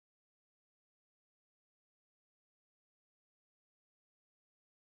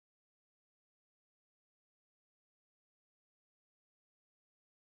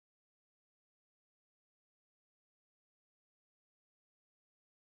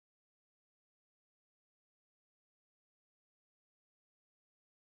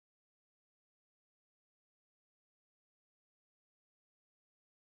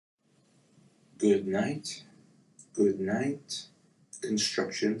Goodnight, Goodnight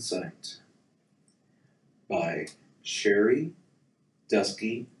Construction Site by Sherri,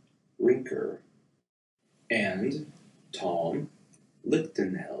 Duskey, Rinker, and Tom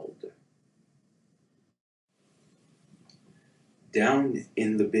Lichtenheld. Down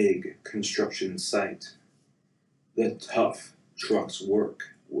in the big construction site, the tough trucks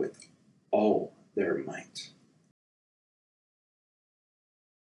work with all their might.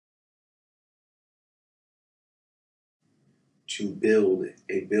 To build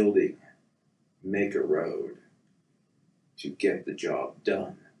a building, make a road, to get the job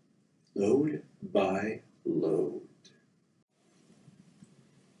done, load by load.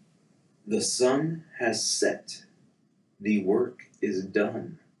 The sun has set, the work is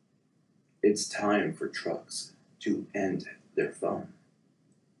done. It's time for trucks to end their fun.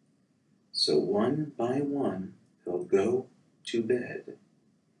 So one by one they'll go to bed,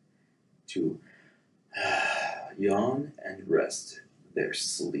 to yawn and rest their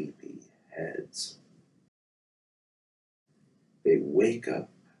sleepy heads. They wake up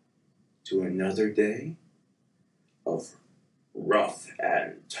to another day of rough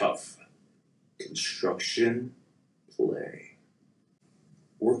and tough construction play.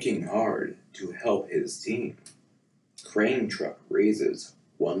 Working hard to help his team, crane truck raises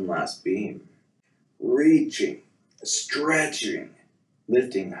one last beam. Reaching, stretching,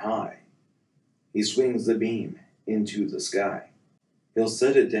 lifting high, he swings the beam into the sky. He'll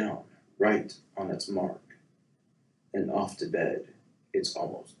set it down right on its mark, and off to bed. It's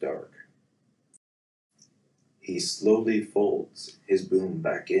almost dark. He slowly folds his boom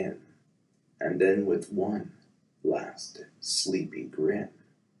back in, and then with one last sleepy grin,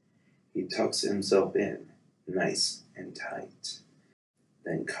 he tucks himself in nice and tight,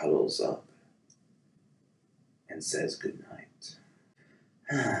 then cuddles up and says goodnight.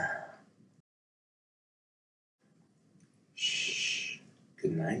 Shh.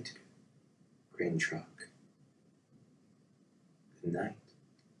 Good night, crane truck. Good night.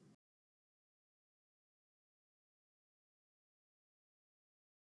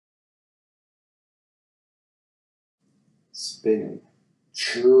 Spinning,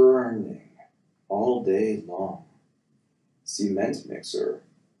 churning all day long, cement mixer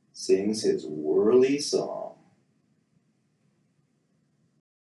sings his whirly song.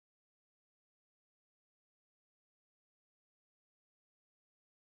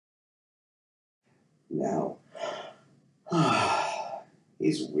 Now,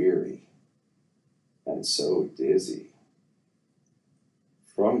 he's weary and so dizzy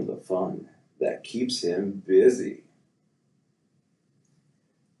from the fun that keeps him busy.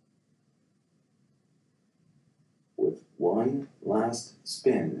 With one last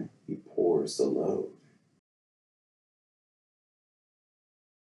spin, he pours the load.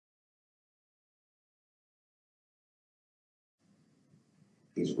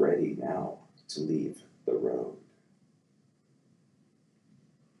 He's ready now to leave the road.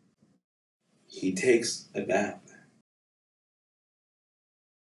 He takes a bath,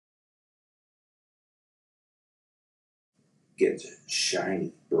 gets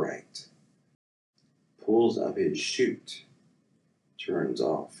shiny bright, pulls up his chute, turns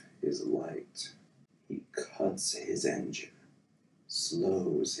off his light. He cuts his engine,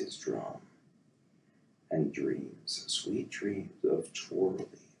 slows his drum, and dreams sweet dreams of twirly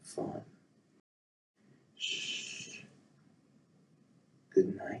fun. Shh.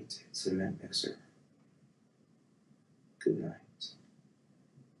 Good night, cement mixer. Good night.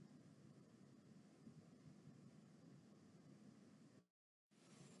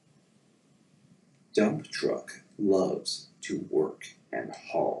 Dump truck loves to work and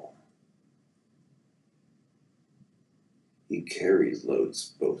haul. He carries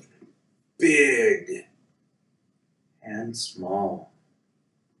loads both big and small.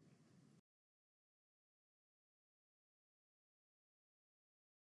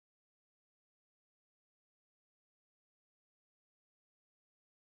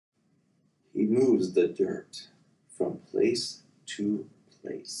 He moves the dirt from place to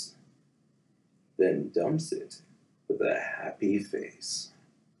place, then dumps it with a happy face.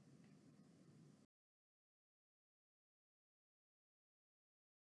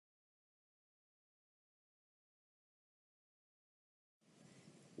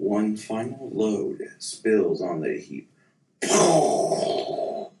 One final load spills on the heap.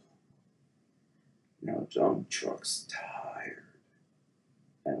 Now dump truck's tired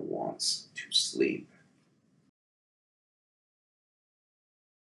and wants to sleep.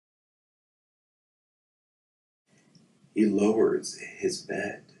 He lowers his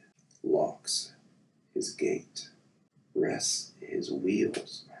bed, locks his gate, rests his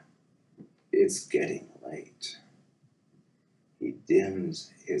wheels It's getting late. He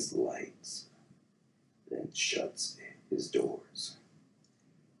dims his lights, then shuts his doors,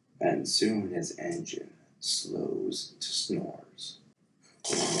 and soon his engine slows to snores.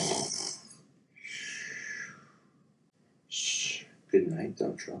 Shh. Good night,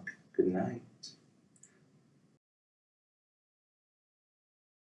 dump truck. Good night.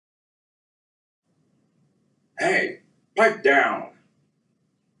 Hey, pipe down!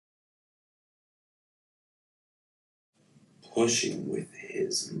 Pushing with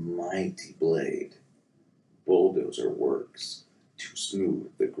his mighty blade, bulldozer works to smooth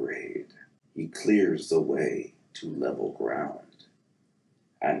the grade. He clears the way to level ground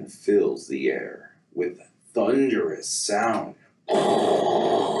and fills the air with thunderous sound. No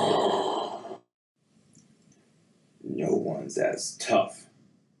one's as tough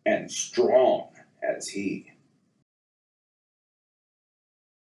and strong as he.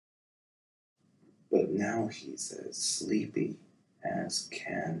 But now he's as sleepy as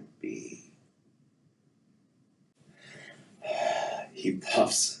can be. He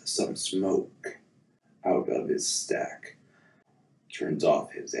puffs some smoke out of his stack, turns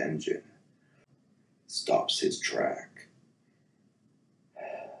off his engine, stops his track.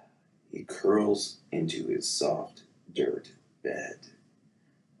 He curls into his soft dirt bed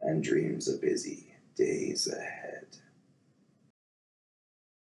and dreams of busy days ahead.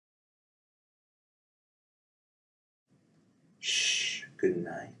 Shh, good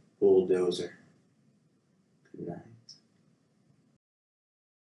night, bulldozer. Good night.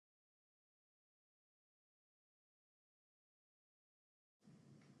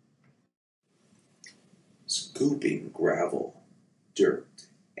 Scooping gravel, dirt,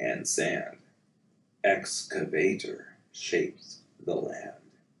 and sand, excavator shapes the land.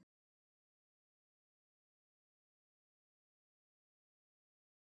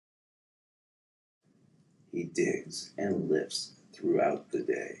 He digs and lifts throughout the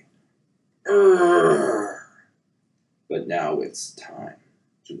day. Urgh! But now it's time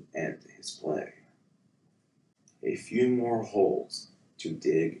to end his play. A few more holes to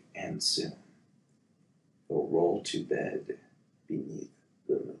dig, and soon he'll roll to bed beneath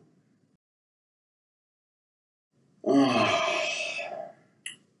the moon. Ah.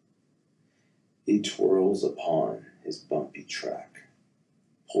 He twirls upon his bumpy track,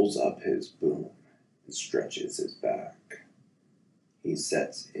 pulls up his boom, and stretches his back. He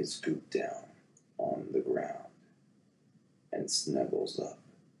sets his scoop down on the ground and snuggles up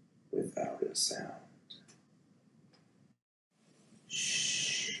without a sound.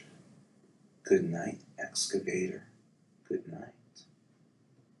 Shh. Good night, excavator. Good night.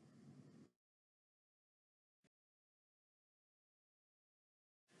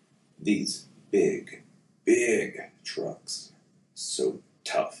 These big, big trucks, so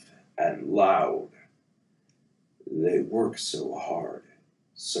tough and loud. They work so hard,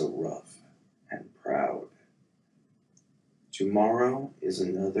 so rough and proud. Tomorrow is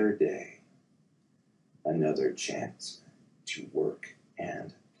another day, another chance to work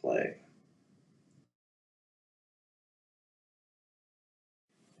and play.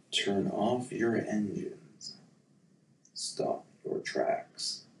 Turn off your engines, stop your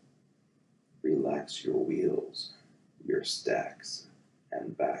tracks, relax your wheels, your stacks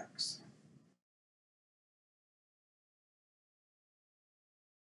and backs.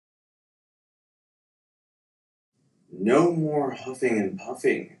 No more huffing and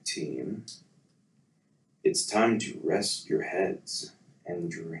puffing, team. It's time to rest your heads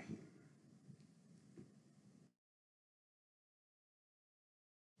and dream.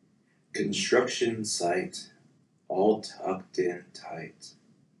 Construction site, all tucked in tight.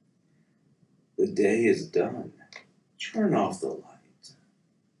 The day is done. Turn off the light.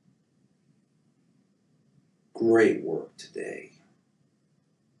 Great work today.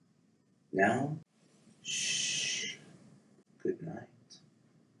 Now, shh.